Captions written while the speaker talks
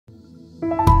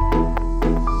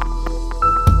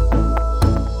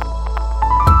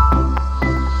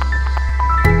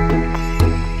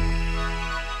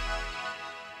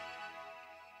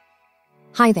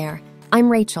Hi there,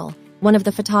 I'm Rachel, one of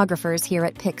the photographers here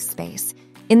at PixSpace.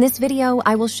 In this video,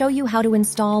 I will show you how to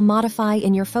install Modify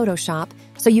in your Photoshop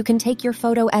so you can take your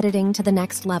photo editing to the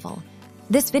next level.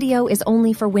 This video is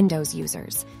only for Windows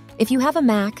users. If you have a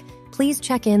Mac, please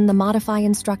check in the Modify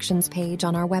instructions page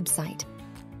on our website.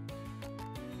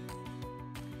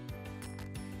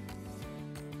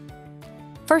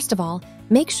 First of all,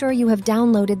 make sure you have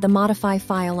downloaded the Modify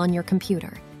file on your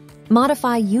computer.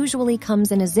 Modify usually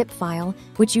comes in a zip file,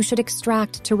 which you should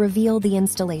extract to reveal the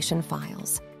installation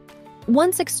files.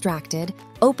 Once extracted,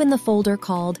 open the folder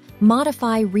called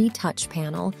Modify Retouch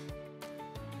Panel,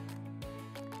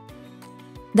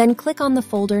 then click on the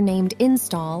folder named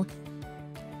Install,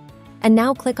 and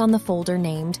now click on the folder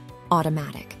named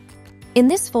Automatic. In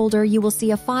this folder, you will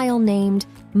see a file named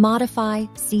Modify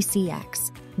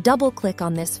CCX. Double-click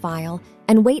on this file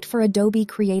and wait for Adobe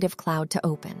Creative Cloud to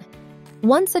open.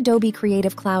 Once Adobe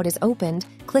Creative Cloud is opened,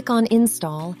 click on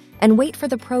Install and wait for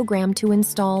the program to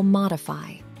install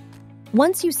Modify.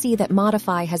 Once you see that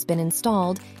Modify has been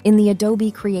installed in the Adobe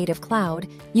Creative Cloud,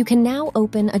 you can now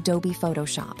open Adobe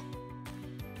Photoshop.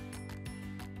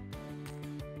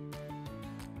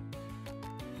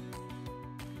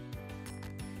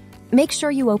 Make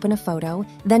sure you open a photo,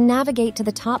 then navigate to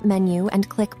the top menu and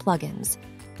click Plugins.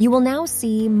 You will now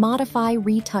see Modify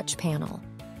Retouch Panel.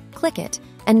 Click it,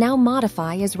 and now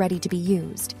Modify is ready to be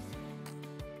used.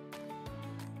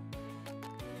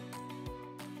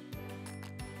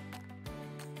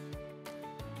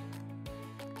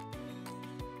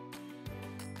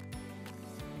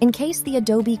 In case the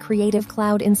Adobe Creative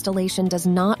Cloud installation does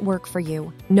not work for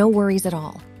you, no worries at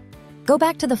all. Go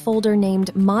back to the folder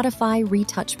named Modify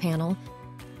Retouch Panel,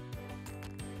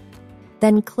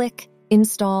 then click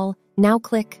Install, now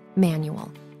click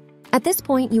Manual. At this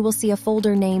point, you will see a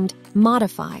folder named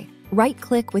Modify.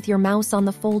 Right-click with your mouse on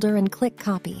the folder and click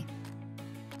Copy.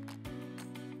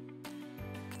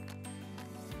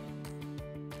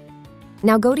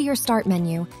 Now go to your Start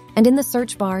menu, and in the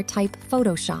search bar, type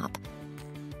Photoshop.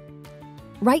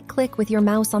 Right-click with your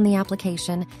mouse on the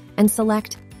application and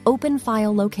select Open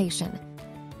File Location.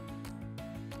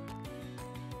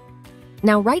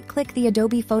 Now right-click the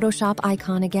Adobe Photoshop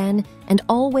icon again and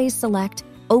always select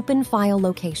Open File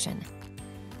Location.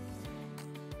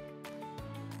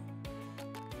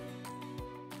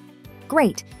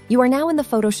 Great, you are now in the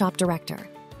Photoshop director.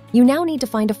 You now need to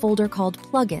find a folder called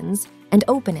Plugins and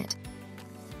open it.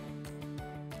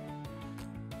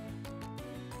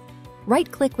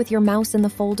 Right-click with your mouse in the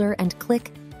folder and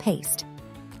click Paste.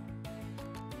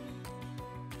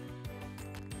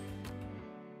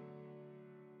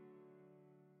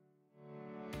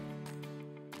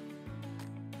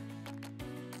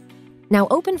 Now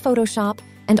open Photoshop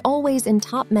and always in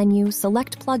top menu,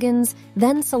 select Plugins,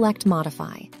 then select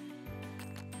Modify.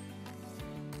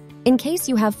 In case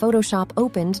you have Photoshop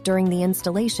opened during the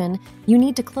installation, you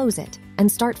need to close it and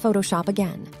start Photoshop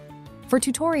again. For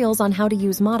tutorials on how to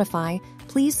use Modify,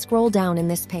 please scroll down in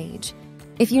this page.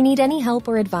 If you need any help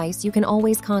or advice, you can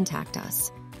always contact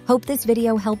us. Hope this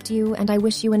video helped you, and I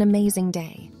wish you an amazing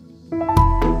day.